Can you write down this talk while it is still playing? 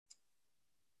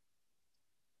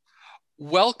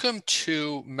Welcome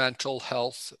to Mental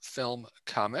Health Film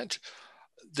Comment.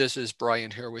 This is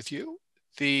Brian here with you.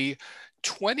 The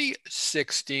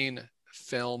 2016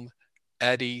 film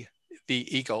Eddie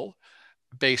the Eagle,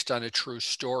 based on a true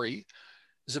story,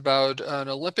 is about an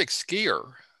Olympic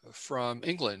skier from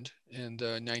England in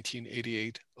the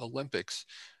 1988 Olympics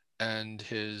and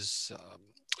his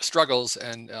struggles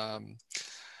and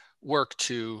work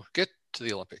to get to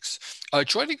the Olympics.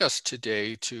 Joining us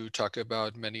today to talk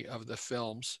about many of the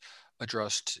films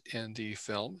addressed in the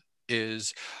film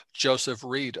is Joseph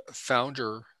Reed,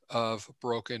 founder of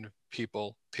Broken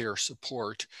People Peer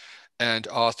Support and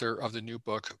author of the new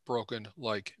book, Broken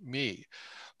Like Me.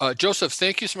 Joseph,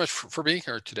 thank you so much for being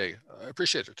here today. I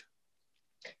appreciate it.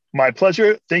 My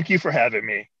pleasure. Thank you for having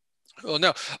me. Well,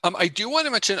 no, I do want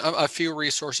to mention a few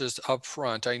resources up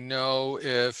front. I know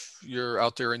if you're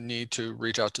out there in need to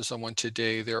reach out to someone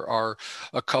today, there are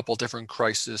a couple different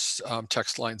crisis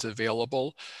text lines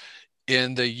available.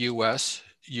 In the US,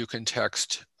 you can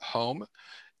text HOME,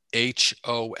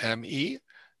 HOME,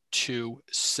 to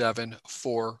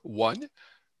 741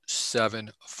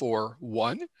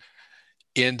 741.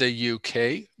 In the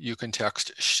UK, you can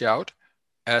text SHOUT,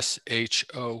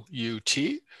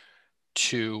 SHOUT,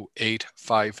 to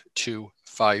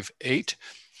 85258.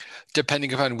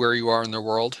 Depending upon where you are in the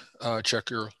world, check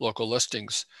your local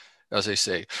listings, as they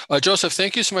say. Joseph,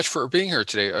 thank you so much for being here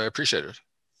today. I appreciate it.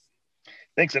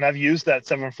 Thanks. And I've used that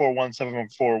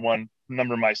 741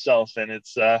 number myself, and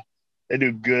they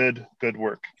do good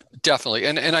work. Definitely.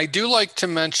 And I do like to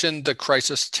mention the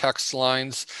crisis text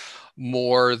lines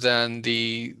more than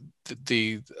the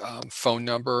phone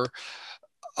number.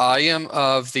 I am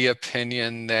of the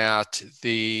opinion that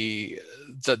the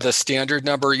standard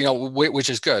number, which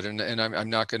is good, and I'm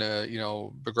not going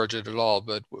to, begrudge it at all,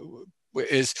 but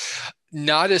is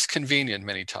not as convenient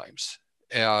many times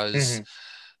as Mhm.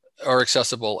 or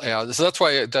accessible as. So that's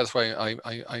why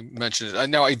I mentioned it.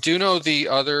 Now I do know the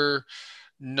other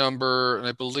number, and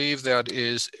I believe that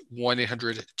is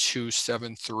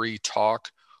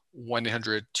 1-800-273-TALK,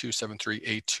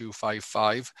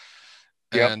 1-800-273-8255.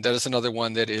 Yep. And that is another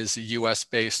one that is US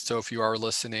based. So if you are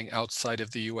listening outside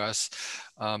of the US,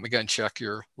 again, check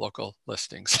your local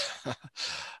listings.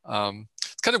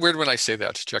 It's kind of weird when I say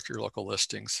that, check your local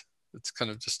listings. It's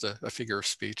kind of just a figure of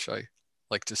speech, I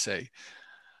like to say.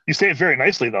 You say it very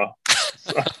nicely, though.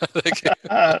 So, Thank you.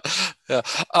 Yeah.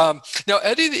 Now,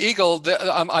 Eddie the Eagle,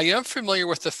 I am familiar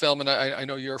with the film, and I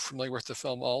know you're familiar with the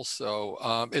film also.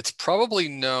 It's probably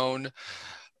known,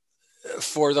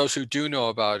 for those who do know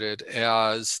about it,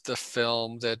 as the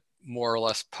film that more or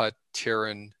less put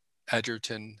Taron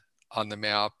Egerton on the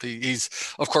map. He's,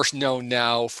 of course, known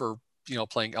now for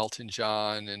playing Elton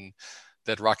John and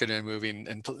that Rocket Man movie,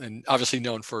 and obviously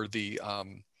known for the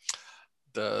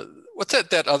what's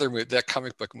that other movie, that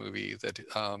comic book movie, that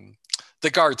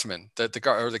the Guardsman, that the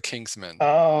guard or the Kingsman,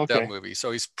 oh, that okay. movie. So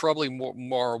he's probably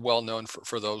more well known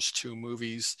for those two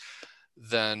movies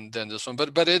than this one.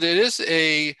 But it is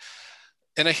a,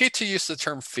 and I hate to use the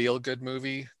term feel good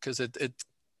movie because it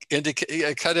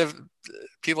it kind of,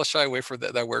 people shy away from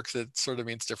that word because it sort of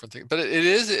means different things. But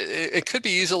it could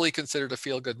be easily considered a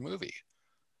feel good movie,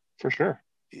 For sure.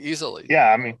 easily.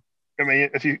 Yeah. I mean,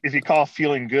 if you call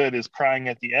feeling good is crying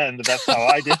at the end, that's how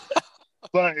I did.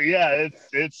 But yeah,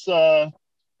 it's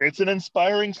an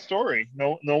inspiring story.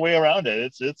 No way around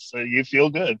it. It's you feel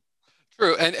good.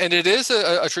 True, and it is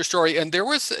a true story. And there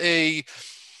was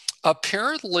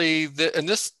apparently, and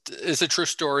this is a true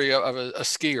story of a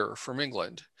skier from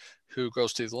England who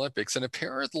goes to the Olympics. And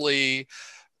apparently,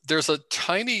 there's a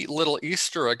tiny little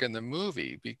Easter egg in the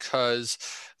movie because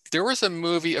there was a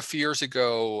movie a few years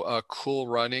ago, Cool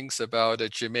Runnings, about a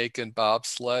Jamaican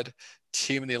bobsled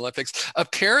team in the Olympics.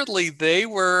 Apparently, they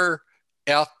were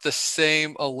at the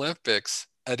same Olympics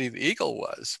Eddie the Eagle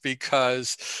was,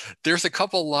 because there's a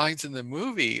couple lines in the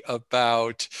movie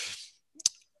about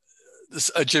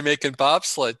a Jamaican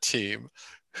bobsled team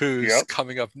who's Yep.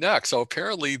 coming up next. So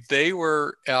apparently they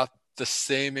were at the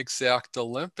same exact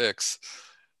Olympics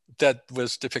that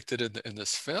was depicted in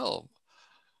this film.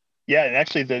 Yeah, and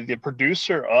actually the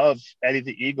producer of Eddie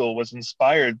the Eagle was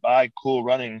inspired by Cool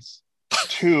Runnings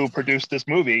to produce this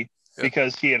movie Yeah,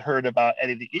 because he had heard about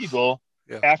Eddie the Eagle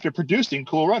yeah, after producing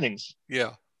Cool Runnings.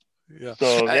 yeah, yeah.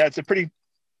 So yeah, it's a pretty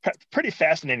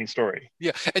fascinating story.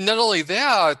 Yeah, and not only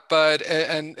that, but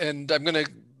and I'm gonna,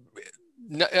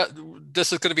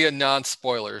 this is going to be a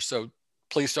non-spoiler, so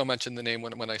please don't mention the name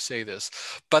when I say this.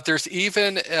 But there's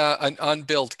even an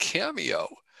unbilled cameo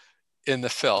in the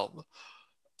film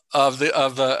of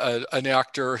an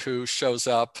actor who shows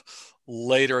up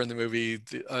later in the movie,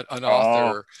 an Oh,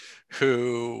 author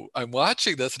who I'm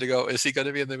watching this and I go, is he going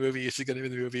to be in the movie? Is he going to be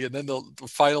in the movie? And then the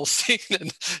final scene,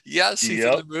 and yes, he's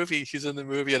in yep, the movie. He's in the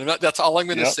movie. And that's all I'm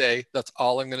going to yep. say. That's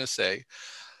all I'm going to say.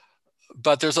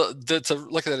 But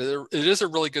look at it. It is a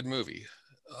really good movie.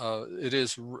 It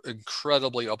is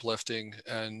incredibly uplifting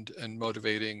and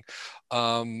motivating.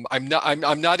 I'm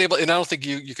not able, and I don't think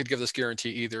you could give this guarantee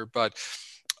either, but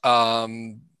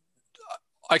um,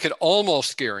 I could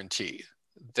almost guarantee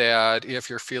that if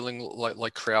you're feeling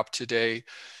like crap today,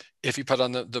 if you put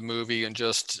on the movie and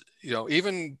just,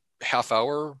 even half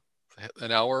hour,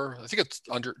 an hour, I think it's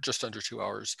just under 2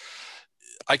 hours.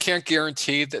 I can't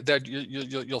guarantee that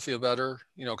you'll feel better,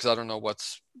 because I don't know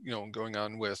what's, going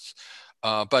on with,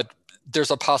 but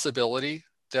there's a possibility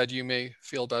that you may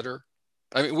feel better.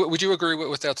 I mean, would you agree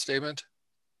with that statement?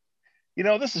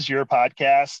 This is your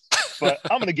podcast, but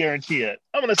I'm going to guarantee it.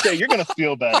 I'm going to say you're going to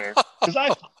feel better because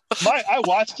I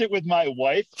watched it with my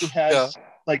wife who Yeah. has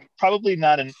like probably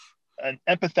not an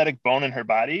empathetic bone in her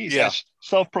body, Yeah. as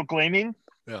self-proclaiming,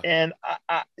 Yeah. and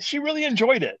she really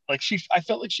enjoyed it. Like I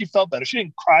felt like she felt better. She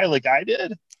didn't cry like I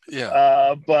did,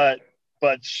 Yeah. but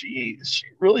she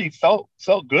really felt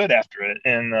good after it,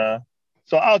 and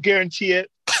so I'll guarantee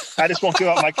it. I just won't give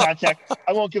out my contact.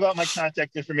 I won't give out my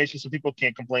contact information so people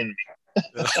can't complain to me.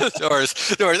 No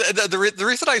worries. No worries. The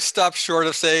reason I stopped short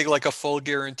of saying like a full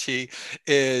guarantee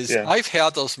is Yeah. I've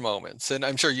had those moments, and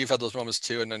I'm sure you've had those moments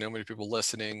too. And I know many people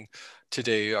listening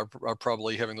today are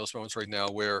probably having those moments right now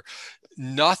where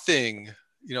nothing,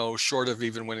 short of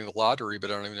even winning the lottery, but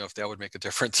I don't even know if that would make a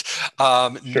difference.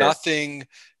 Sure. Nothing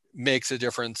makes a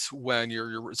difference when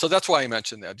you're. So that's why I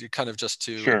mentioned that. You kind of just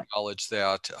to Sure. acknowledge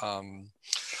that.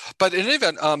 But in any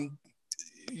event,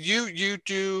 you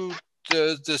do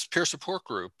this peer support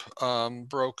group,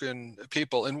 Broken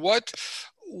People, and what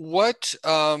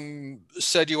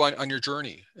set you on your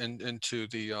journey into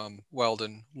the wild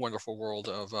and wonderful world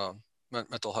of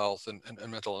mental health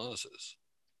and mental illnesses?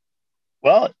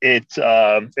 Well,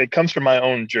 it comes from my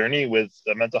own journey with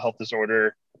a mental health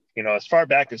disorder. As far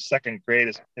back as second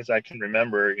grade as I can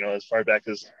remember. As far back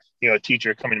as a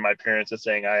teacher coming to my parents and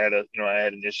saying I had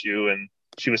an issue, and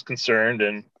she was concerned.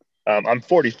 And I'm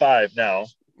 45 now,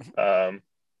 um,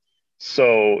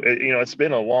 so it's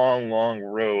been a long, long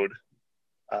road.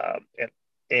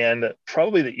 And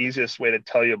probably the easiest way to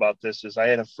tell you about this is I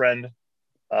had a friend.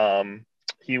 Um,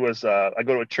 he was I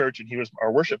go to a church, and he was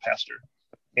our worship pastor,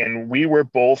 and we were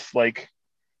both like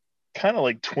kind of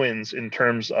like twins in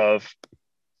terms of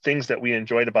things that we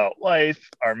enjoyed about life,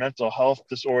 our mental health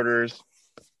disorders.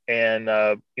 And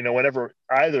whenever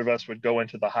either of us would go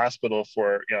into the hospital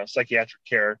for psychiatric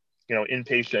care,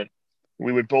 inpatient,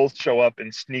 we would both show up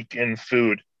and sneak in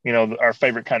food, our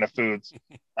favorite kind of foods.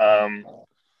 um,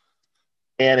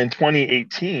 and in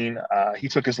 2018 he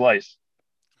took his life.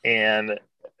 And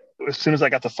as soon as I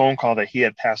got the phone call that he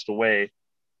had passed away,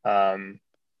 um,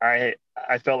 I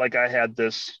felt like I had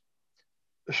this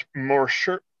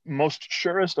most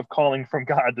surest of calling from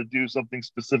God to do something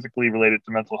specifically related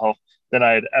to mental health than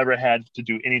I had ever had to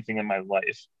do anything in my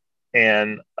life.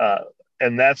 And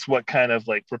that's what kind of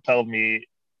like propelled me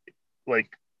like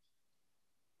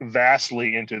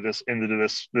vastly into this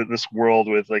world,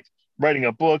 with like writing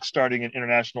a book, starting an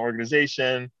international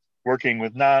organization, working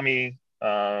with NAMI.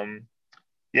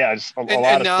 Yeah, just a And lot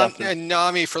and, of NAM, stuff. And and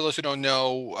NAMI, for those who don't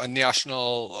know, a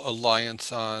National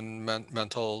Alliance on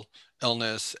Mental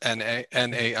Illness,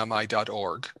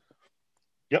 NAMI.org.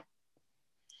 yep,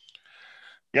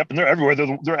 yep, and they're everywhere.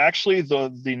 They're actually the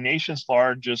nation's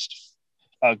largest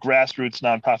grassroots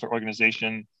nonprofit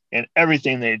organization, and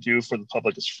everything they do for the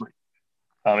public is free.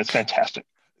 It's fantastic.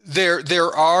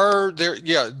 There are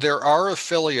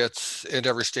affiliates in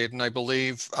every state, and I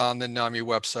believe on the NAMI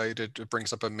website it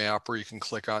brings up a map where you can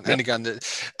click on. And Yep, again,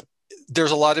 there's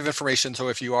a lot of information. So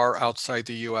if you are outside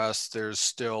the U.S., there's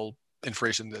still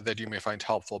information that you may find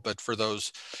helpful. But for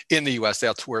those in the U.S.,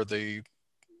 that's where the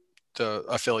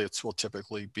affiliates will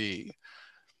typically be.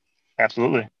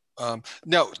 absolutely.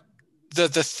 Now, the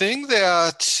thing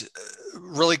that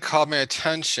really caught my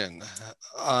attention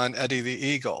on Eddie the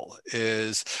Eagle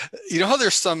is, how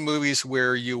there's some movies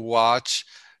where you watch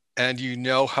and you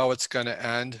know how it's going to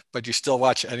end, but you still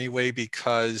watch anyway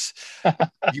because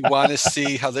you want to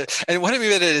see how the. And what I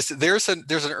mean by that is there's an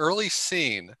early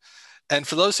scene, and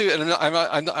for those who, and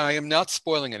I am not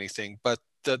spoiling anything, but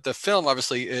the film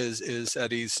obviously is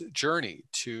Eddie's journey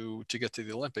to get to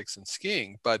the Olympics in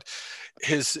skiing, but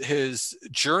his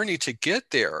journey to get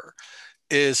there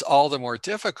is all the more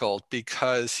difficult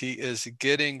because he is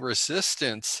getting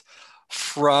resistance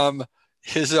from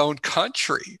his own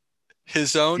country,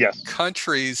 his own Yes.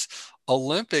 country's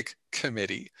Olympic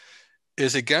committee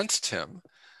is against him.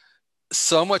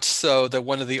 So much so that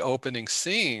one of the opening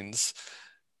scenes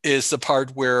is the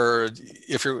part where,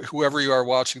 if you're whoever you are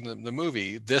watching the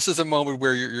movie, this is a moment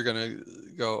where you're going to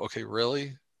go, okay,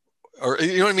 really? Or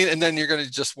you know what I mean? And then you're going to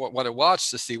just want to watch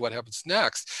to see what happens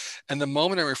next. And the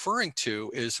moment I'm referring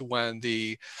to is when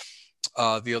the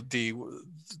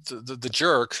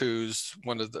jerk, who's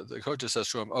one of the coaches, says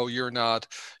to him, "Oh,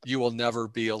 you will never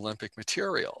be Olympic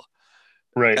material."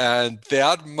 Right. And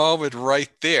that moment right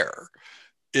there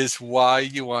is why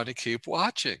you want to keep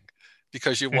watching,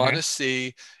 because you want to Hmm.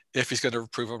 see if he's going to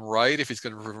prove him right, if he's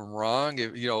going to prove him wrong,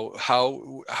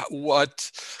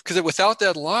 what, because without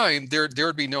that line, there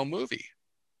would be no movie.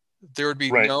 There would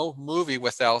be Right. no movie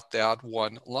without that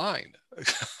one line.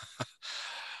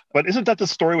 But isn't that the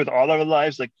story with all our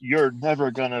lives? Like you're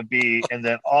never gonna be, and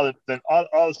then all of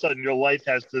a sudden your life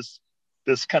has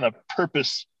this kind of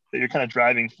purpose that you're kind of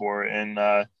driving for, and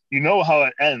you know how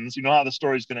it ends. You know how the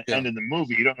story's gonna Yeah. end in the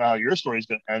movie. You don't know how your story's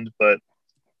gonna end, but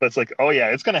it's like, oh yeah,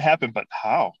 it's gonna happen, but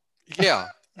how? Yeah.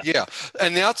 Yeah.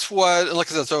 And that's what,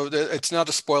 like I said, so it's not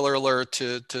a spoiler alert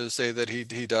to say that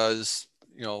he does,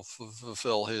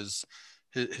 fulfill his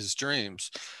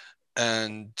dreams.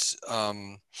 And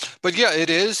but yeah, it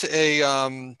is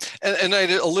and I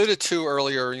alluded to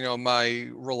earlier, my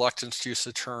reluctance to use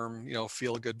the term,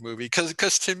 feel good movie,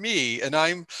 because to me, and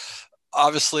I'm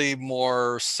obviously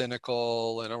more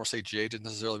cynical, and I don't want to say jaded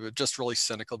necessarily, but just really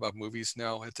cynical about movies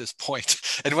now at this point.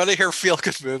 And when I hear feel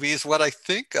good movies, what I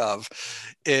think of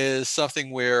is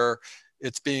something where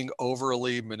it's being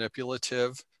overly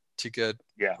manipulative to get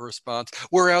Yeah. a response.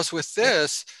 Whereas with Yeah.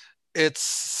 this, it's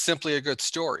simply a good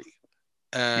story.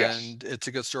 Yes. And it's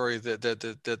a good story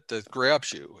that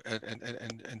grabs you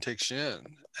and takes you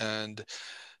in. And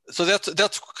so that's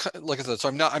like I said. So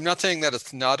I'm not saying that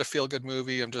it's not a feel good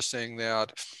movie. I'm just saying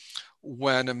that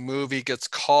when a movie gets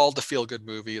called a feel good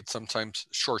movie, it sometimes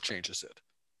shortchanges it.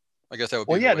 I guess that would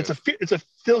be Well, the yeah, and way of. it's a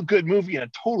feel good movie in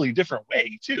a totally different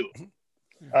way too.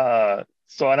 Yeah.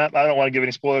 So I don't want to give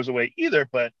any spoilers away either,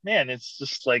 but man, it's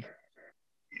just like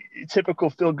typical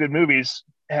feel good movies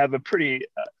have a pretty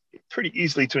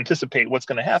easily to anticipate what's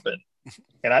going to happen.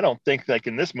 And I don't think like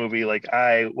in this movie, like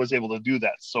I was able to do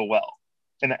that so well,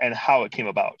 and how it came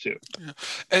about too. Yeah.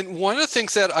 And one of the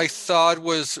things that I thought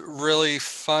was really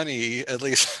funny, at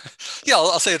least, yeah,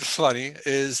 I'll say it's funny,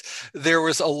 is there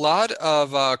was a lot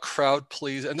of crowd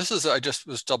please, and this is, I just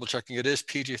was double checking, it is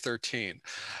PG-13.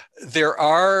 There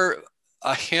are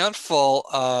a handful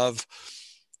of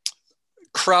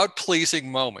crowd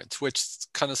pleasing moments, which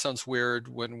kind of sounds weird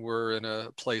when we're in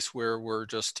a place where we're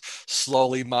just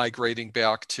slowly migrating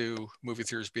back to movie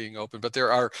theaters being open. But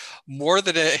there are more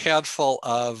than a handful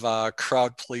of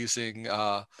crowd pleasing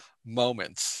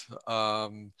moments,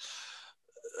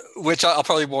 which I'll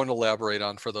probably won't elaborate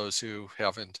on for those who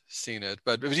haven't seen it.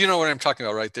 But you know what I'm talking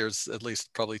about, right? There's at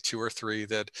least probably two or three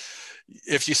that,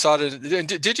 if you saw it, and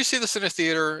did you see this in a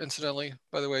theater, incidentally,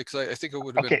 by the way? Because I think it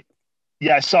would have been. Okay,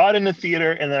 yeah, I saw it in the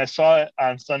theater, and then I saw it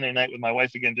on Sunday night with my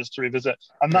wife again just to revisit.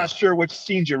 I'm Yeah. not sure which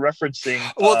scenes you're referencing.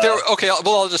 Well, there. Okay.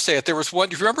 Well, I'll just say it. There was one.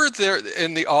 Do you remember there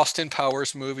in the Austin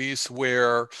Powers movies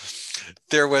where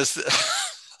there was?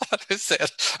 How do I say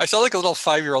it? I sound like a little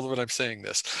 5-year-old when I'm saying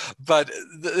this, but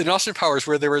in Austin Powers,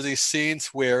 where there were these scenes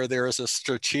where there is a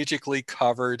strategically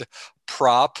covered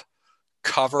prop Oh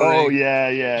covering. yeah,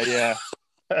 yeah,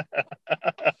 yeah.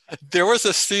 There was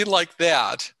a scene like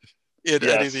that in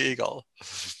Eddie the Yes, Eagle.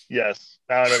 yes.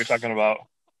 Now I know what you're talking about.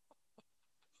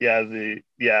 Yeah,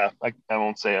 I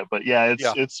won't say it, but yeah,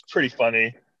 Yeah. it's pretty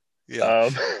funny. Yeah.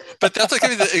 Um, But that's like,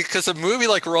 because a movie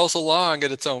like rolls along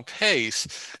at its own pace,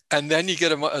 and then you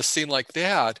get a scene like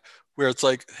that where it's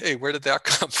like, hey, where did that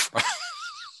come from?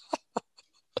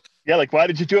 yeah, like why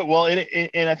did you do it? Well,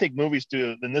 and I think movies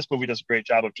do, and this movie does a great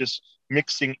job of just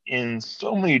mixing in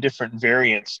so many different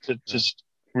variants to Yeah. just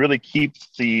really keep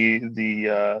the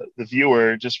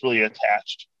viewer just really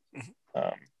attached,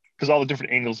 because all the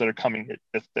different angles that are coming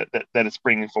that it's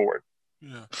bringing forward.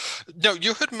 Yeah. No,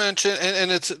 you had mentioned, and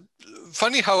it's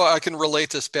funny how I can relate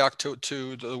this back to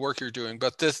the work you're doing,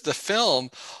 but the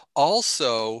film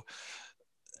also,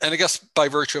 and I guess by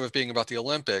virtue of it being about the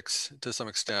Olympics to some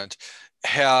extent,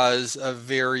 has a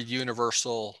very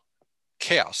universal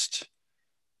cast.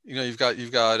 You've got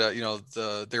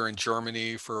they're in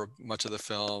Germany for much of the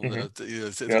film. Hmm.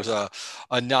 There's Yes,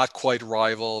 a not quite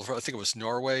rival. I think it was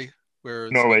Norway, where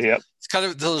it's like Norway. Yep. it's kind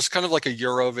of there's kind of like a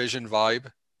Eurovision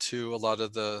vibe to a lot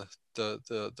of the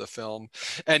film.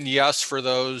 And yes, for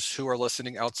those who are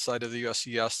listening outside of the US,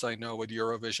 yes, I know what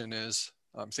Eurovision is.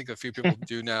 I think a few people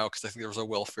do now because I think there was a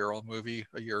Will Ferrell movie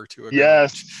a year or two ago,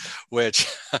 Yes. which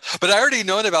but I already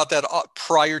known about that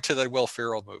prior to that Will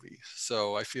Ferrell movie,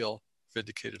 so I feel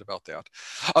vindicated about that.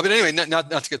 But anyway, not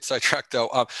to get sidetracked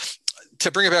though.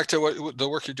 To bring it back to what the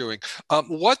work you're doing,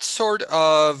 what sort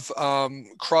of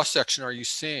cross section are you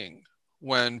seeing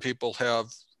when people have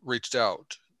reached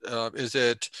out? Is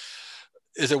it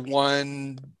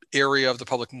one area of the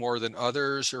public more than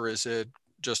others, or is it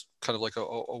just kind of like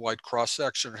a wide cross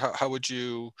section? How would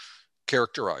you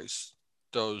characterize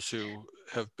those who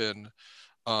have been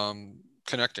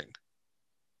connecting?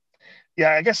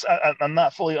 Yeah, I guess I'm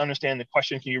not fully understanding the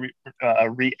question. Can you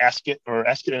re-ask it or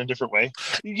ask it in a different way,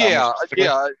 more Yeah,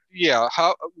 specifically? yeah.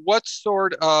 What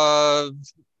sort of,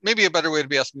 maybe a better way to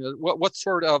be asking, what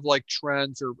sort of like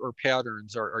trends or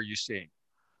patterns are you seeing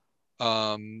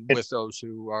It, with those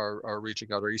who are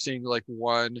reaching out? Are you seeing like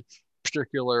one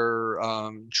particular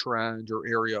trend or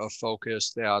area of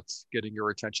focus that's getting your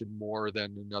attention more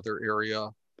than another area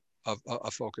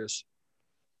of focus?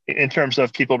 in terms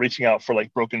of people reaching out for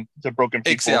like broken people for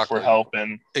Exactly, help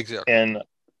exactly. and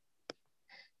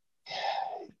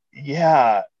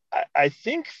yeah, I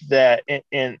think that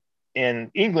in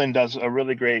England does a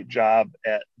really great job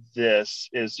at this.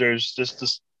 Is there's just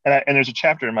this and there's a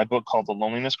chapter in my book called The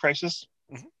Loneliness Crisis.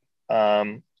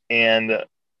 Mhm. And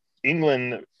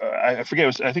England, I forget,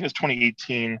 I think it was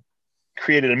 2018,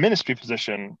 created a ministry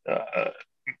position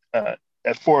uh,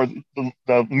 for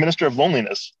the Minister of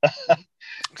Loneliness.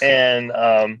 Okay.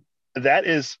 And that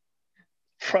is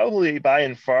probably by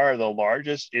and far the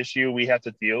largest issue we have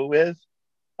to deal with.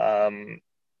 Um,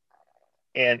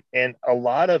 and a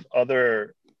lot of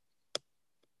other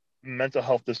mental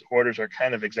health disorders are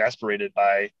kind of exacerbated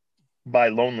by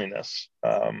loneliness.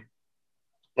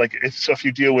 Like if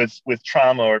you deal with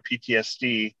trauma or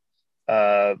PTSD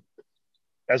uh,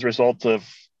 as a result of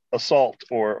assault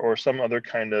or some other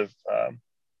kind of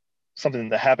something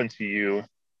that happened to you,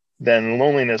 then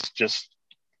loneliness just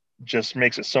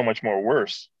makes it so much more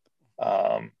worse.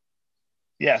 Um,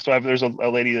 yeah, so there's a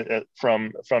lady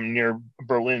from near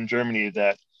Berlin, Germany,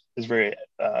 that is very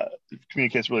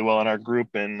communicates really well in our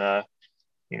group, and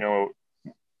you know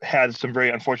had some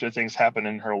very unfortunate things happen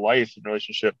in her life in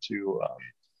relationship to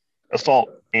assault,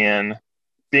 and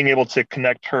being able to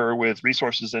connect her with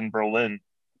resources in Berlin,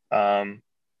 um,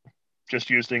 just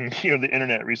using the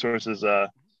internet resources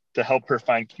to help her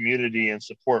find community and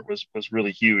support was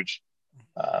really huge.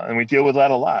 And we deal with that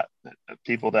a lot.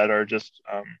 People that are just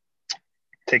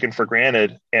taken for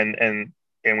granted, and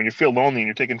when you feel lonely and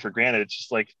you're taken for granted, it's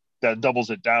just like that doubles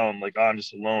it down. Like, oh, I'm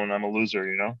just alone. I'm a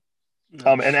loser. Yeah.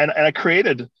 And I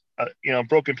created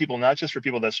broken people, not just for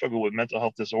people that struggle with mental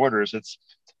health disorders. It's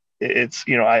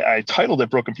I titled it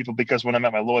Broken People because when I'm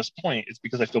at my lowest point, it's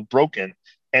because I feel broken,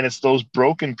 and it's those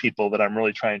broken people that I'm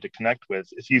really trying to connect with.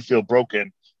 If you feel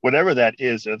broken, whatever that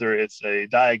is, whether it's a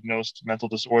diagnosed mental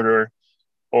disorder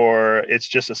or it's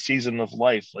just a season of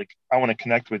life, like I want to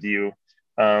connect with you,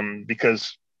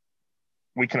 because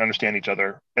we can understand each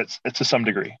other. It's to some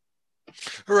degree.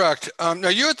 Correct. Now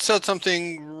you had said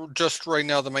something just right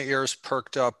now that my ears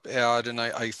perked up at, and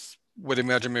I would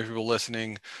imagine maybe people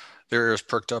listening, their ears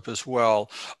perked up as well.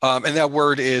 And that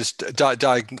word is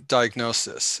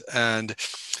diagnosis. And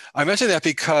I mention that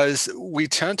because we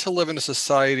tend to live in a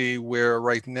society where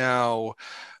right now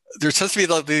there tends to be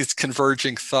like these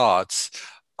converging thoughts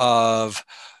of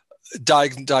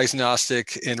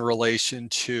diagnostic in relation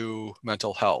to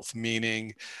mental health,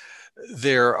 meaning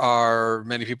there are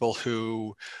many people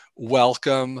who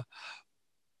welcome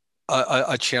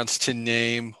a chance to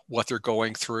name what they're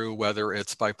going through, whether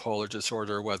it's bipolar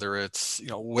disorder, whether it's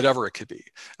whatever it could be.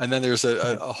 And then there's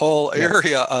a whole Yeah.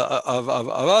 area of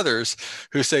others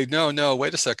who say, no,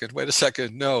 wait a second,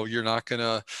 no, you're not going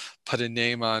to put a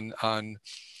name on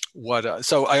what.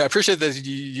 So I appreciate that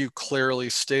you clearly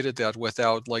stated that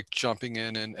without like jumping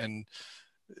in and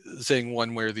saying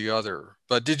one way or the other.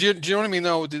 But do you know what I mean?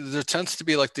 Though there tends to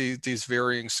be like these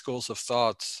varying schools of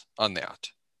thoughts on that.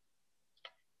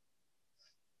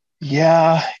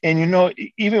 Yeah, and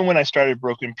even when I started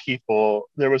Broken People,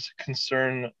 there was a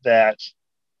concern that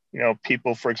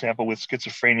people, for example, with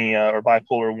schizophrenia or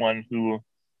bipolar one, who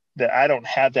that I don't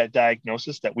have that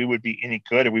diagnosis, that we would be any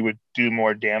good and we would do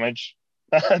more damage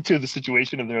to the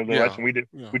situation of their life, Yeah, and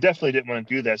yeah. we definitely didn't want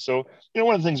to do that. So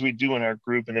one of the things we do in our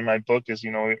group and in my book is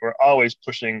we're always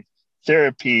pushing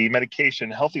therapy,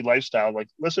 medication, healthy lifestyle. Like,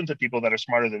 listen to people that are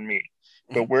smarter than me,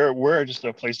 but Mhm. we're just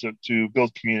a place to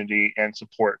build community and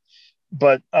support.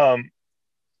 But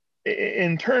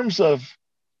in terms of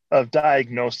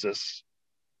diagnosis,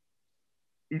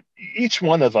 each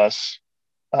one of us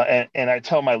and I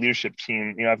tell my leadership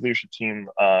team, I have leadership team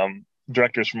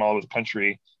directors from all over the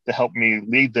country to help me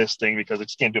lead this thing because I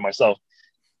just can't do it myself.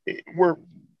 We're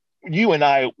you and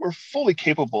I, we're fully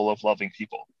capable of loving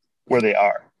people where they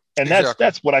are, and Exactly.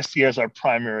 that's what I see as our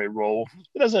primary role.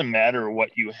 It doesn't matter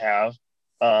what you have,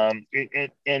 and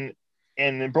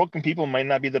broken people might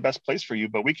not be the best place for you,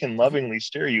 but we can Mhm. lovingly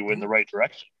steer you in Mhm. the right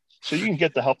direction, so you can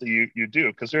get the help that you do.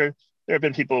 Because there have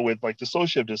been people with like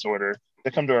dissociative disorder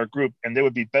that come to our group, and they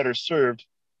would be better served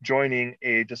joining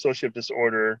a dissociative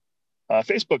disorder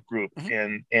Facebook group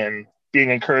Mhm. and being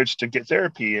encouraged to get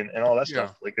therapy and all that Yeah.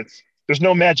 stuff. Like there's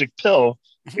no magic pill.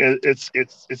 Mhm.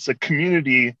 It's a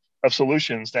community of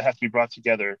solutions that have to be brought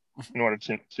together Mhm. in order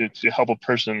to help a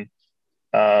person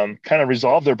kind of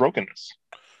resolve their brokenness.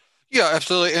 Yeah,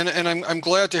 absolutely. And I'm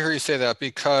glad to hear you say that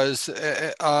because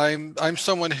I'm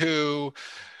someone who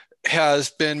has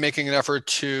been making an effort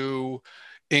to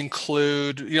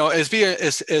include, as be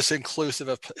as inclusive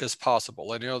as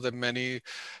possible. And that many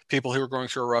people who are going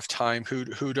through a rough time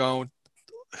who don't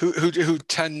who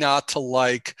tend not to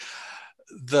like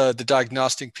the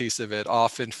diagnostic piece of it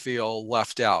often feel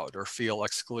left out or feel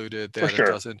excluded, For that it sure.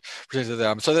 doesn't pertain to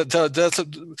them. So that's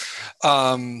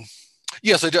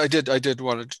yes, I did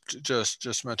want to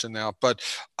just mention that, but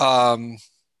um,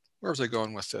 where was I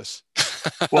going with this?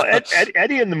 Well,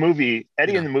 Eddie in the movie,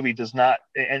 Yeah. does not,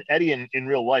 and Eddie in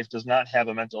real life does not have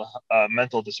a mental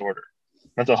health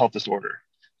disorder.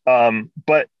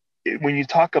 But when you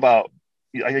talk about,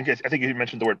 I think you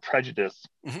mentioned the word prejudice.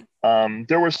 Mhm.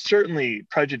 There were certainly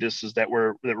prejudices that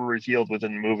were revealed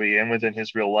within the movie and within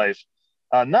his real life,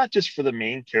 not just for the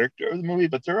main character of the movie,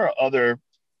 but there are other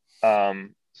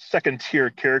second tier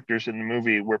characters in the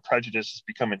movie where prejudice has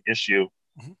become an issue,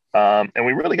 Mhm. and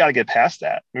we really got to get past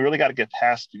that. We really got to get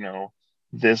past,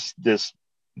 this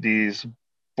these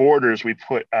borders we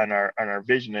put on our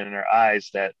vision and in our eyes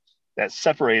that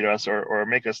separate us or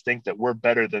make us think that we're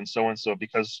better than so and so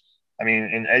because. I mean,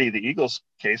 in Eddie the Eagle's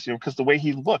case, because the way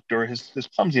he looked, or his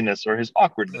clumsiness, or his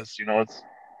awkwardness, it's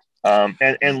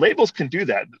and labels can do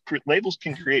that. Labels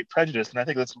can create prejudice, and I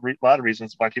think that's a lot of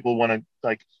reasons why people want to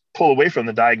like pull away from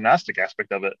the diagnostic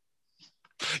aspect of it.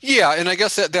 Yeah, and I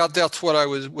guess that's what I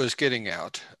was getting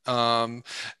at.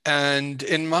 And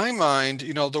in my mind,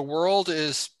 the world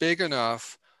is big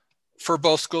enough for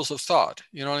both schools of thought.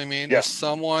 You know what I mean? Yeah.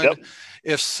 Yep.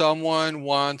 If someone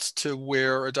wants to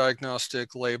wear a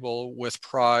diagnostic label with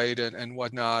pride and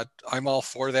whatnot, I'm all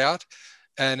for that.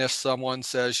 And if someone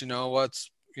says,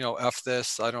 F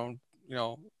this, I don't,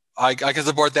 I can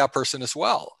support that person as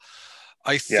well.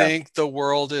 I Yeah. think the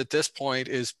world at this point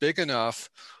is big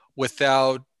enough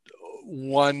without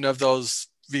one of those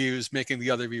views making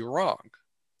the other view wrong.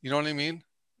 You know what I mean?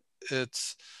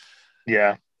 It's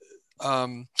Yeah.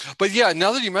 um, but yeah,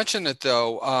 now that you mention it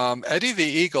though, Eddie the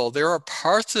Eagle, there are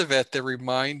parts of it that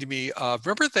remind me of,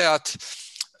 remember that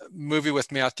movie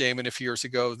with Matt Damon a few years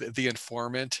ago, The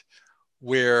Informant,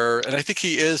 where, and I think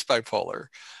he is bipolar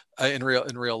in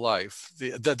real life.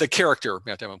 The character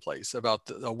Matt Damon plays about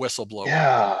the whistleblower.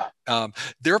 Yeah. Um,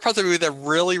 there are parts of the movie that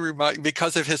really remind,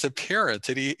 because of his appearance,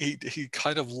 and he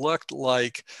kind of looked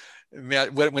like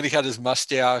Matt when he had his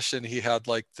mustache and he had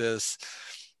like this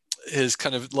his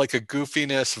kind of like a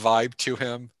goofiness vibe to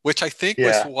him, which I think was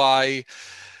Yeah. why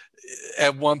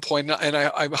at one point, and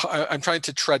I'm trying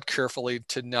to tread carefully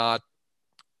to not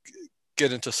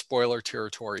get into spoiler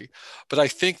territory, but I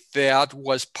think that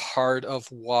was part of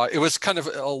why it was kind of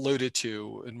alluded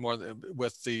to and more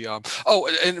with the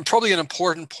and probably an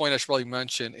important point I should probably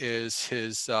mention is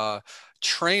his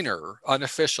trainer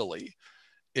unofficially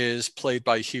is played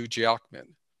by Hugh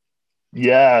Jackman,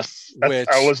 Yes. I which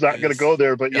was not going to go is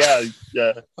there, but yeah,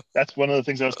 yeah, yeah. That's one of the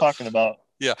things I was talking about.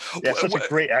 yeah. Yeah, such a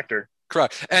great actor.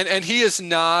 Correct. And he is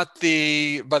not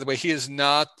the, by the way, he is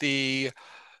not the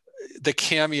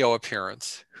cameo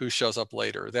appearance who shows up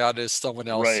later. That is someone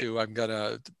else Right. who I'm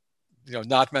gonna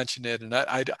not mention it. And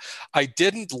I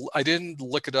didn't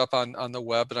look it up on the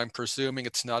web, but I'm presuming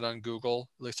it's not on Google.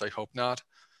 At least I hope not.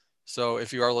 So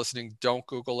if you are listening, don't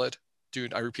Google it.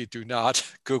 I repeat, do not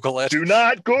Google it. Do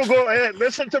not Google it.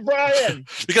 Listen to Brian.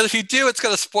 Because if you do, it's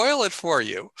going to spoil it for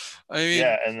you. I mean,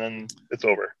 Yeah, and then it's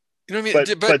over. you know what I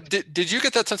mean? But But did you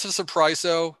get that sense of surprise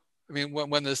though? I mean,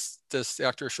 when this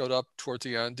actor showed up towards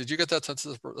the end, did you get that sense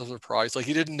of surprise? Like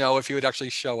you didn't know if he would actually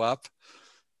show up?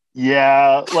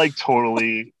 yeah, like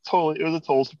totally. It was a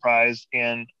total surprise,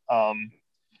 and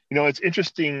it's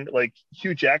interesting. Like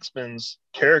Hugh Jackman's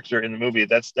character in the movie,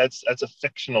 that's a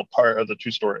fictional part of the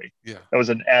true story. Yeah. That was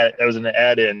an ad. That was an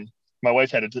add in. My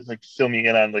wife had to like fill me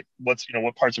in on like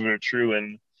what parts of it are true,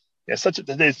 and Yeah,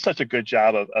 they did such a good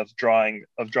job of drawing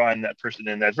that person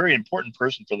in, that very important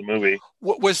person for the movie.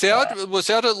 Was Uh,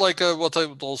 that like a what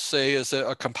they'll say is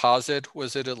a composite?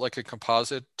 Was it like a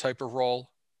composite type of role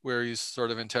where he's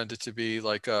sort of intended to be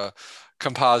like a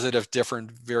composite of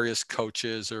different various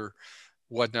coaches or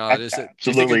whatnot? Is it? Do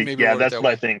you think it Absolutely, maybe yeah, wrote it that's that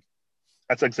what I way? think.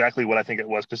 That's exactly what I think it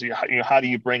was, because how do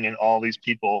you bring in all these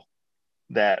people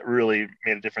that really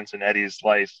made a difference in Eddie's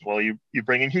life? Well, you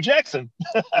bring in Hugh Jackson.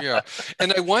 Yeah,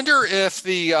 and I wonder if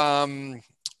the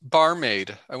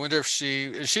barmaid. I wonder if she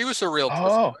was a real person,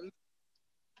 Oh, right?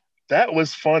 that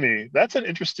was funny. That's an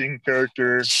interesting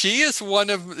character. She is one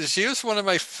of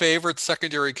my favorite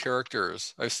secondary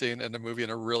characters I've seen in a movie in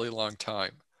a really long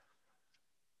time.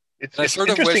 And I It's sort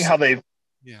of interesting wish, how they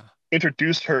yeah,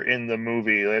 introduced her in the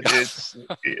movie. It's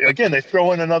again, they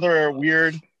throw in another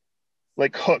weird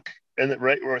like hook, and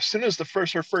right, or as soon as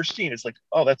her first scene, it's like,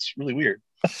 oh, that's really weird.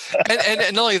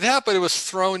 and not only that, but it was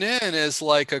thrown in as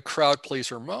like a crowd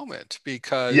pleaser moment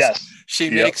because Yes. she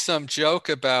Yep. makes some joke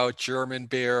about German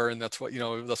beer, and that's what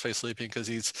that's why he's sleeping because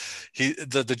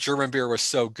the German beer was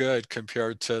so good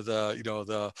compared to the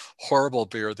the horrible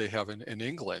beer they have in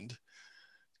England.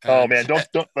 Oh And man,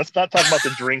 don't let's not talk about the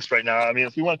drinks right now. I mean,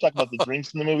 if we want to talk about the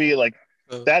drinks in the movie, like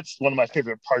uh, that's one of my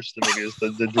favorite parts of the movie is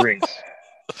the drinks.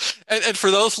 and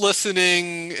for those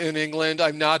listening in England,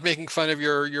 I'm not making fun of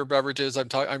your beverages.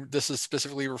 This is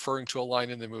specifically referring to a line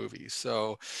in the movie.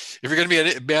 So if you're going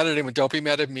to be mad at anyone, don't be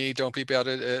mad at me. Don't be mad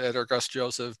at August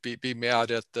Joseph. Be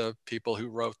mad at the people who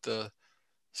wrote the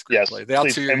Yes, screenplay.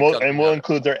 That's please, who and you got to be we'll mad at.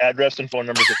 include their address and phone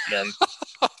numbers at the end.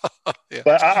 Yeah,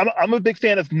 But I'm a big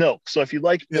fan of milk, so if you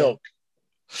like yeah, milk,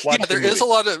 yeah. watch the There is a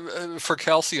movie. lot of for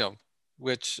calcium,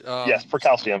 which Yes, for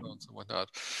calcium. and whatnot.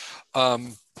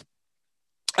 Um,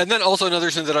 and then also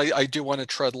another thing that I do want to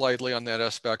tread lightly on that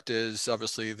aspect is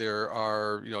obviously there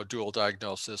are dual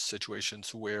diagnosis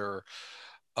situations where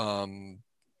um,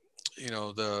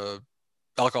 the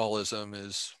alcoholism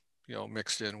is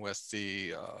mixed in with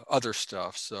the other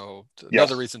stuff. So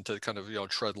another Yes, reason to kind of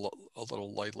tread a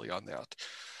little lightly on that.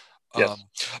 yes, Um,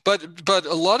 but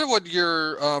a lot of what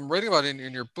you're writing about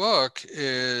in your book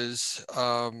is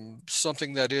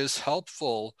something that is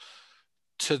helpful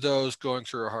to those going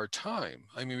through a hard time.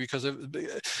 I mean, because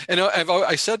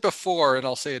I said before, and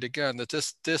I'll say it again, that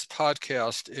this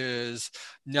podcast is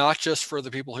not just for the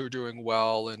people who are doing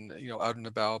well and out and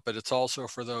about, but it's also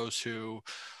for those who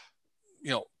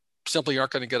you know simply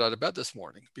aren't going to get out of bed this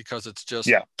morning because it's just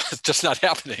yeah, it's just not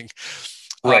happening.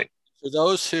 Um, right. for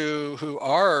those who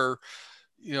are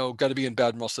going to be in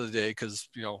bed most of the day because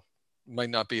might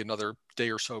not be another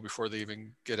day or so before they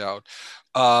even get out.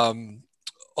 Um,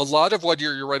 a lot of what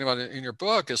you're writing about in your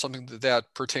book is something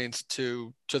that pertains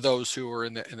to those who are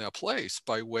in that place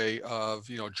by way of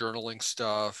journaling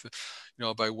stuff,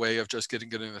 by way of just getting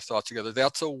their thoughts together.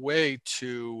 That's a way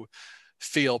to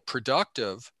feel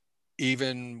productive,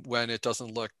 even when it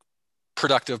doesn't look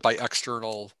productive by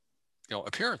external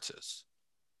appearances.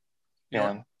 You know,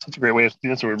 Yeah,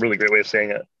 that's a really great way of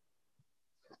saying it.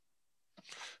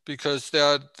 because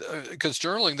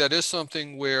journaling that is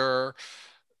something where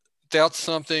that's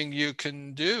something you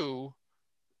can do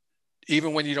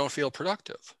even when you don't feel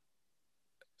productive.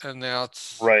 And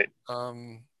that's Right. no.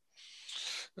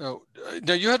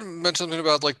 Now you had mentioned something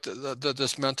about like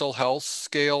this mental health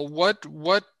scale. What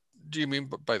do you mean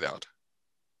by that?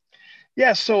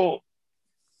 Yeah. So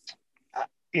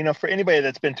for anybody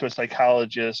that's been to a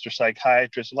psychologist or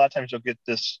psychiatrist, a lot of times you'll get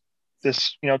this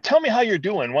tell me how you're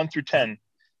doing, 1 through 10.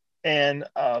 And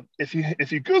if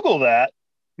you Google that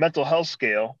mental health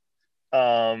scale,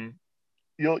 um,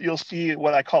 you'll see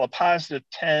what I call a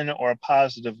 +10 or a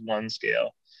 +1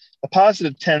 scale. A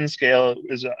 +10 scale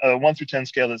is a 1 through 10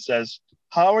 scale that says,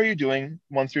 how are you doing?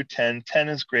 1 through 10. 10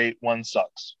 is great, one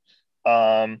sucks.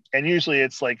 And usually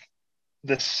it's like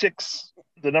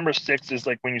the number 6 is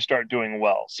like when you start doing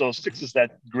well. So 6 is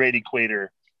that great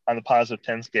equator on the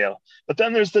 +10 scale. But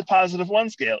then there's the +1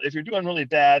 scale. If you're doing really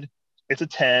bad, it's a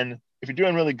 10. If you're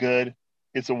doing really good,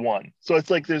 it's a 1. So it's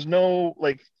like there's no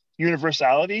like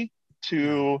universality Yeah.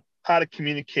 to how to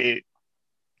communicate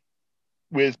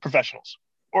with professionals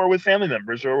or with family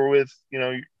members or with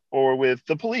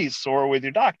the police or with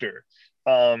your doctor.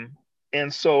 Um,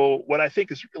 and so what I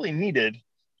think is really needed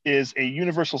is a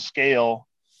universal scale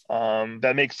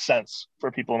that makes sense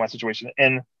for people in my situation.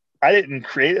 And I didn't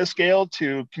create a scale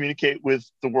to communicate with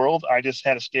the world. I just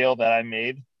had a scale that I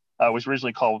made, was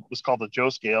called the Joe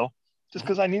scale, just Mhm.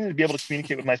 because I needed to be able to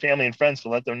communicate with my family and friends to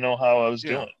let them know how I was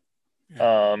Yeah. doing.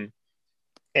 Yeah. Um,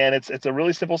 and it's a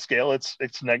really simple scale. It's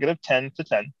 -10 to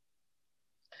 10.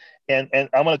 And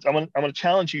I'm gonna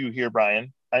challenge you here,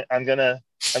 Brian. I'm gonna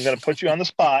I'm going to put you on the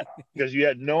spot because you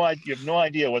have no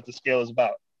idea what the scale is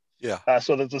about. Yeah.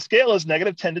 So the scale is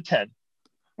 -10 to 10,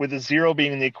 with a 0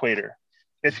 being the equator.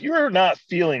 If you're not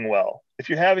feeling well, if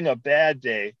you're having a bad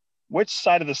day, which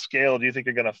side of the scale do you think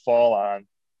you're going to fall on?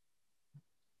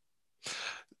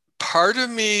 Part of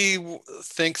me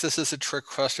thinks this is a trick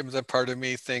question, but then part of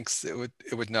me thinks it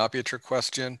would not be a trick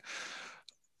question.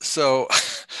 So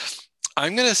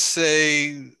I'm going to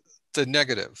say the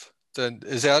negative. Then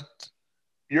is that?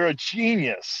 You're a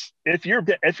genius. If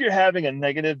you're having a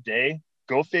negative day,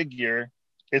 go figure,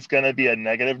 it's going to be a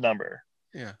negative number.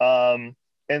 Yeah.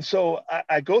 And so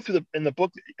I go through in the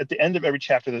book at the end of every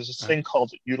chapter. There's this thing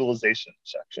called utilization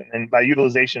section, and by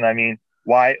utilization I mean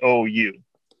YOU,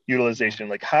 utilization.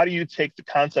 Like, how do you take the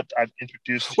concept I've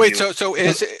introduced to Wait, you?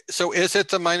 so is it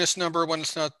the minus number when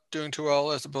it's not doing too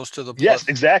well as opposed to the plus? Yes,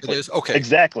 exactly. It is? Okay.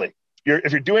 Exactly.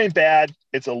 If you're doing bad,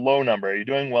 it's a low number. You're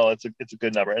doing well, it's a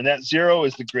good number. And that 0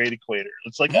 is the great equator.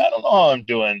 It's like, I don't know how I'm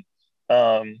doing.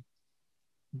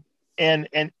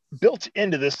 And built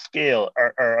into this scale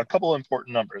are a couple of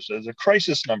important numbers. There's a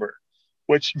crisis number,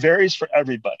 which varies for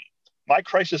everybody. My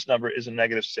crisis number is a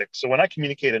 -6. So when I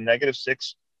communicate a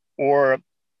 -6, or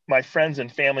my friends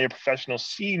and family or professionals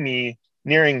see me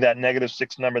nearing that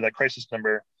 -6 number, that crisis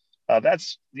number,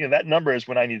 that's, that number is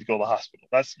when I need to go to the hospital.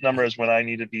 That's the number is when I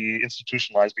need to be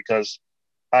institutionalized because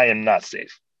I am not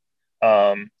safe.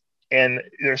 And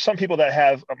there's some people that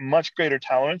have a much greater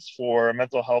tolerance for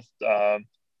mental health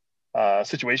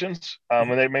situations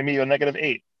when they may be a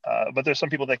 -8. But there's some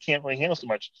people that can't really handle so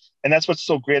much. And that's what's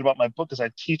so great about my book is I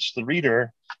teach the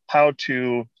reader how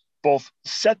to both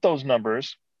set those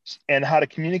numbers and how to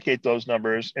communicate those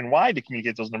numbers and why to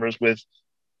communicate those numbers with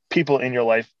people in your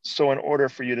life. So in order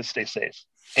for you to stay safe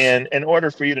and in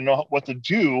order for you to know what to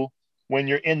do when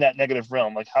you're in that negative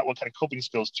realm, like what kind of coping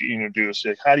skills do you introduce?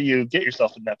 Like, how do you get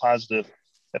yourself in that positive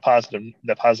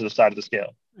side of the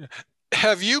scale?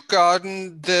 Have you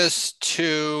gotten this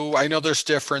to, I know there's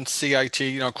different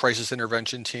CIT, crisis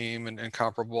intervention team and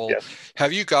comparable. Yes.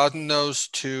 Have you gotten those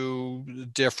to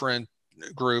different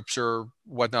groups or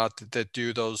whatnot that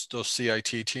do those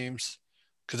CIT teams?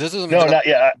 Because this is no, not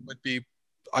yet. Would be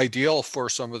ideal for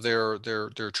some of their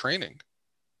training.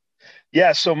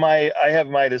 Yeah, so I have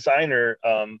my designer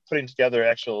putting together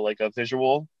actual like a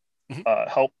visual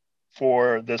help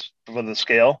for the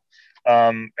scale,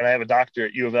 and I have a doctor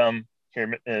at U of M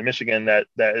here in Michigan that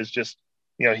is just,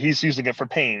 he's using it for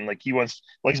pain. Like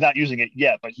he's not using it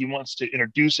yet, but he wants to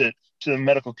introduce it to the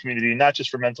medical community, not just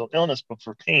for mental illness, but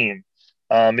for pain,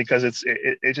 because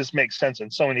it just makes sense.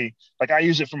 And so many, like I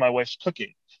use it for my wife's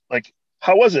cooking. Like,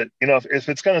 how was it? If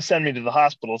it's going to send me to the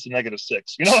hospital, it's a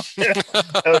 -6,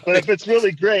 but if it's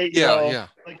really great,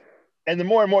 like, and the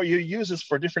more and more you use this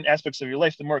for different aspects of your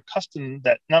life, the more accustomed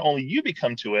that not only you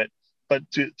become to it, but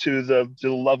to the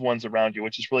loved ones around you,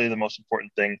 which is really the most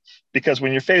important thing. Because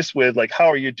when you're faced with like, how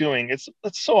are you doing? It's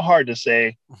so hard to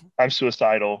say, I'm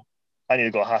suicidal, I need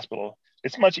to go to the hospital.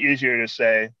 It's much easier to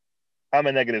say, I'm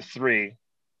a -3,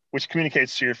 which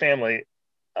communicates to your family,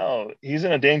 oh, he's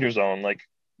in a danger zone. Like,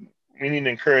 we need to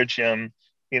encourage him,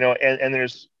 and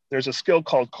there's a skill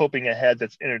called coping ahead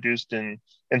that's introduced in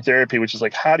therapy, which is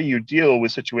like, how do you deal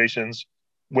with situations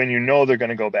when they're going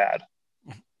to go bad?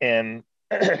 And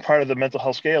part of the mental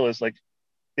health scale is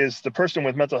the person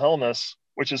with mental illness,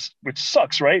 which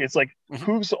sucks, right? It's like,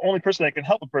 who's the only person that can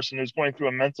help a person who's going through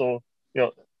a mental,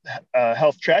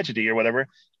 health tragedy or whatever?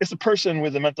 It's the person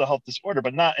with a mental health disorder,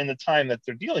 but not in the time that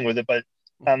they're dealing with it, but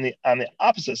on the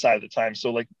opposite side of the time.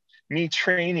 So like me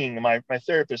training my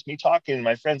therapist, me talking to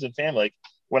my friends and family, like,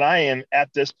 when I am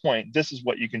at this point, this is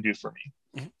what you can do for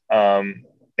me. And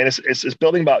it's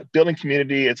building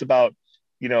community. It's about,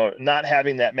 not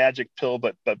having that magic pill,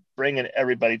 but bringing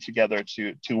everybody together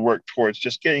to work towards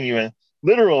just getting you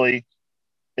literally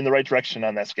in the right direction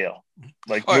on that scale,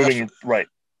 like moving right.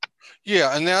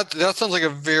 Yeah, and that sounds like a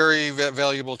very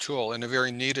valuable tool and a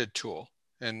very needed tool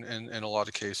in a lot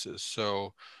of cases.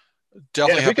 So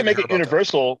definitely, and if we can make it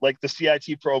universal, like the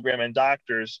CIT program and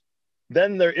doctors,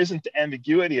 then there isn't the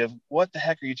ambiguity of what the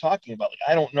heck are you talking about? Like,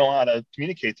 I don't know how to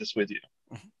communicate this with you.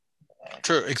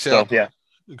 True, exactly. So, yeah.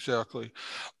 Exactly.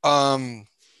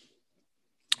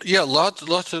 Yeah,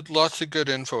 lots of good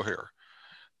info here.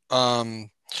 And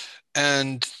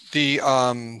the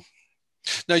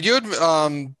now you had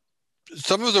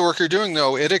some of the work you're doing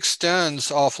though, it extends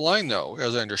offline though,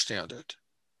 as I understand it.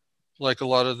 Like a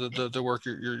lot of the work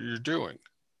you're doing.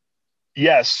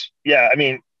 Yes. Yeah. I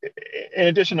mean, in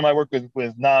addition to my work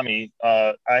with NAMI,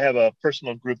 I have a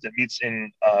personal group that meets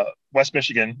in West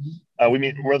Michigan.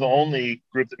 We're the only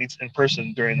group that meets in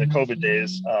person during the COVID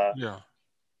days.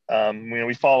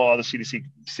 we follow all the CDC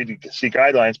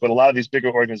guidelines, but a lot of these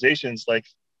bigger organizations like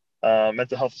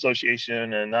Mental Health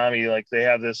Association and NAMI, like they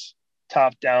have this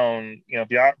top-down,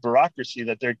 bureaucracy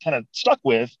that they're kind of stuck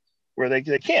with, where they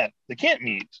can't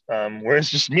meet. Whereas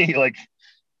just me, like,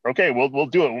 okay, we'll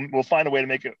do it. We'll find a way to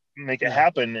make it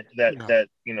happen that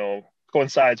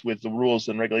coincides with the rules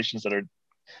and regulations that are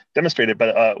demonstrated.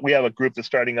 But we have a group that's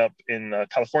starting up in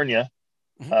California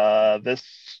this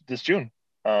June,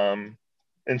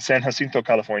 in San Jacinto,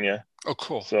 California. Oh,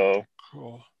 cool. So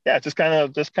cool. Yeah, just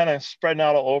kind of spreading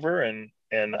out all over, and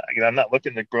I'm not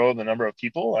looking to grow the number of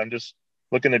people. I'm just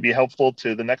looking to be helpful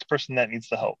to the next person that needs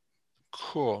the help.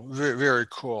 Cool. Very, very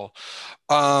cool.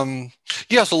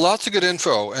 Yeah, so lots of good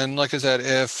info. And like I said,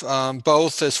 if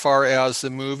both as far as the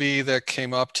movie that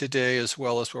came up today, as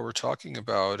well as what we're talking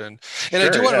about. And I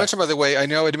do want to mention, by the way, I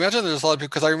know I'd imagine there's a lot of people,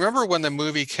 because I remember when the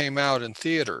movie came out in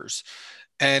theaters,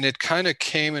 and it kind of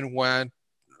came and went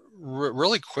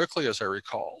really quickly, as I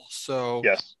recall. So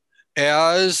yes.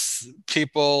 As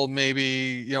people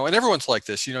maybe, and everyone's like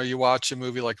this, you watch a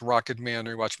movie like Rocket Man,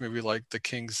 or you watch a movie like The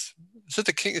King's, is it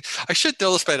The King? I should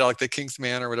know this by now, like The King's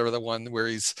Man or whatever, the one where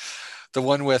he's the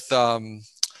one with, and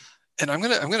I am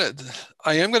gonna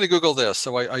Google this,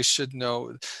 so I should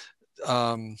know.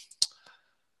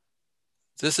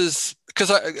 This is because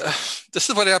this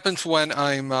is what happens when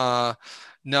I'm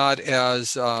not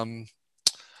as on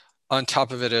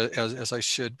top of it as I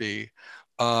should be.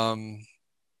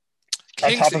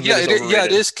 Kingsman,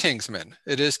 it is Kingsman.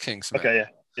 It is Kingsman. Okay,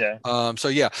 yeah. But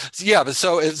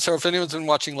so if anyone's been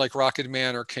watching like Rocket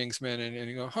Man or Kingsman, and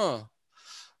you go,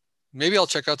 maybe I'll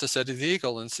check out this Eddie the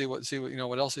Eagle and see what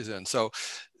what else he's in. So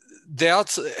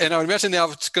and I would imagine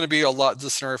now it's going to be the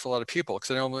scenario for a lot of people,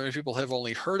 because I know many people have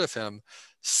only heard of him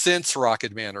since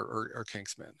Rocket Man or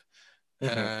Kingsman.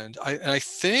 Mm-hmm. And I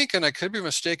think, and I could be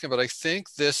mistaken, but I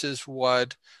think this is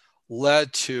what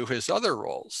led to his other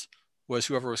roles. Was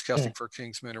whoever was casting for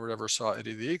Kingsman or whatever saw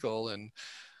Eddie the Eagle and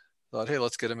thought, hey,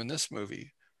 let's get him in this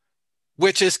movie,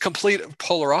 which is complete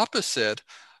polar opposite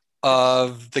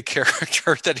of the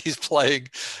character that he's playing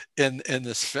in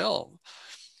this film.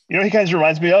 He kind of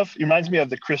reminds me of? He reminds me of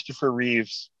the Christopher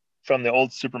Reeves from the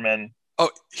old Superman.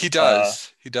 Oh, he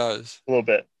does. He does. A little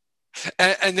bit.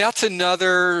 And that's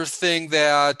another thing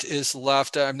that is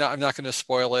left. I'm not going to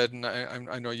spoil it, and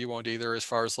I know you won't either. As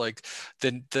far as like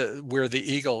the where the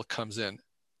eagle comes in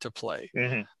to play,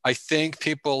 I think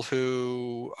people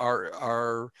who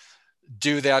are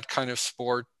do that kind of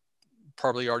sport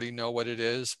probably already know what it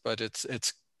is, but it's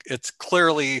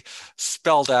clearly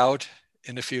spelled out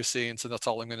in a few scenes, and that's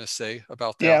all I'm going to say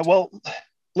about that. Yeah, well,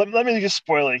 let me just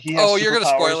spoil it. He has you're going to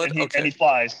spoil it, and he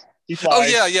flies. He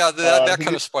flies. Oh yeah, that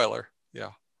kind of spoiler. Yeah,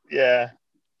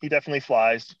 he definitely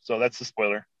flies. So that's the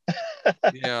spoiler.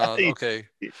 Yeah. Okay.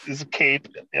 His cape,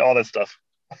 all that stuff.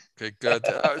 Okay, good.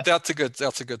 That's a good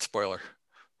spoiler.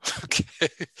 Okay.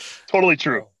 Totally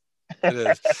true. It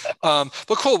is.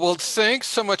 But cool. Well, thanks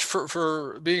so much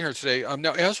for being here today.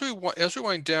 Now, as we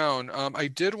wind down, I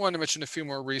did want to mention a few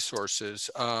more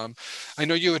resources. I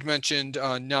know you had mentioned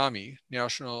NAMI,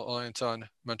 National Alliance on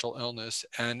Mental Illness,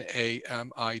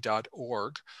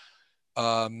 NAMI.org.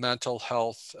 Mental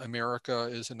Health America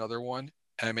is another one,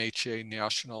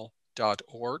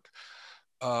 MHAnational.org.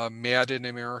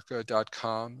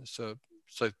 MadinAmerica.com.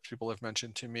 So people have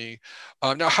mentioned to me.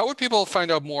 Now, how would people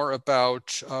find out more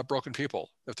about Broken People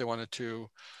if they wanted to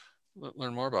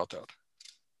learn more about that?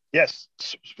 Yes,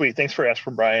 sweet. Thanks for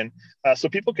asking, Brian. So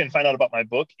people can find out about my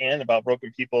book and about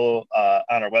Broken People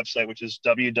on our website, which is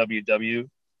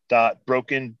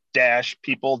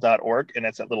www.broken-people.org, and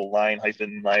that's that little line.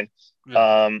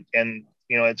 Yeah. And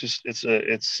it's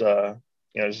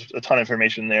there's a ton of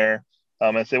information there.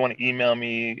 If they want to email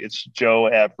me, it's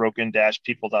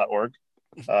joe@broken-people.org.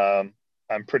 I'm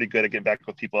pretty good at getting back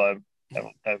with people. I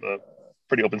have a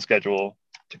pretty open schedule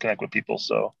to connect with people.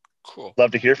 So cool.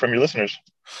 Love to hear from your listeners.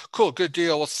 Cool. Good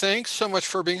deal. Well, thanks so much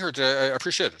for being here today. I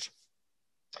appreciate it.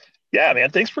 Yeah,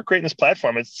 man. Thanks for creating this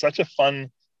platform. It's such a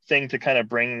fun thing to kind of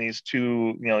bring these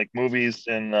two, like movies,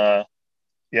 and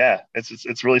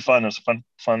it's really fun. It's a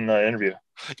fun interview.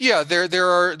 Yeah, there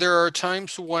are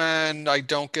times when I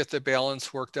don't get the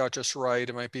balance worked out just right.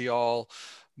 It might be all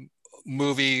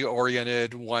movie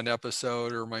oriented one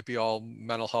episode, or it might be all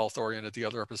mental health oriented the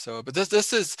other episode. But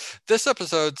this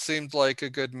episode seemed like a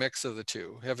good mix of the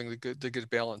two, having the good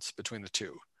balance between the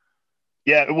two.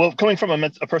 Yeah, well, coming from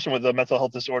a person with a mental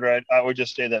health disorder, I would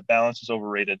just say that balance is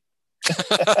overrated.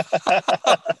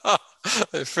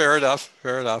 Fair enough.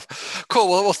 Cool.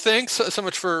 Well, thanks so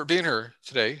much for being here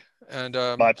today. And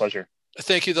my pleasure.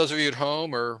 Thank you, those of you at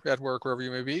home or at work, wherever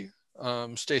you may be.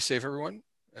 Stay safe, everyone.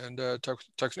 and talk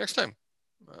to you next time.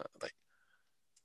 Bye.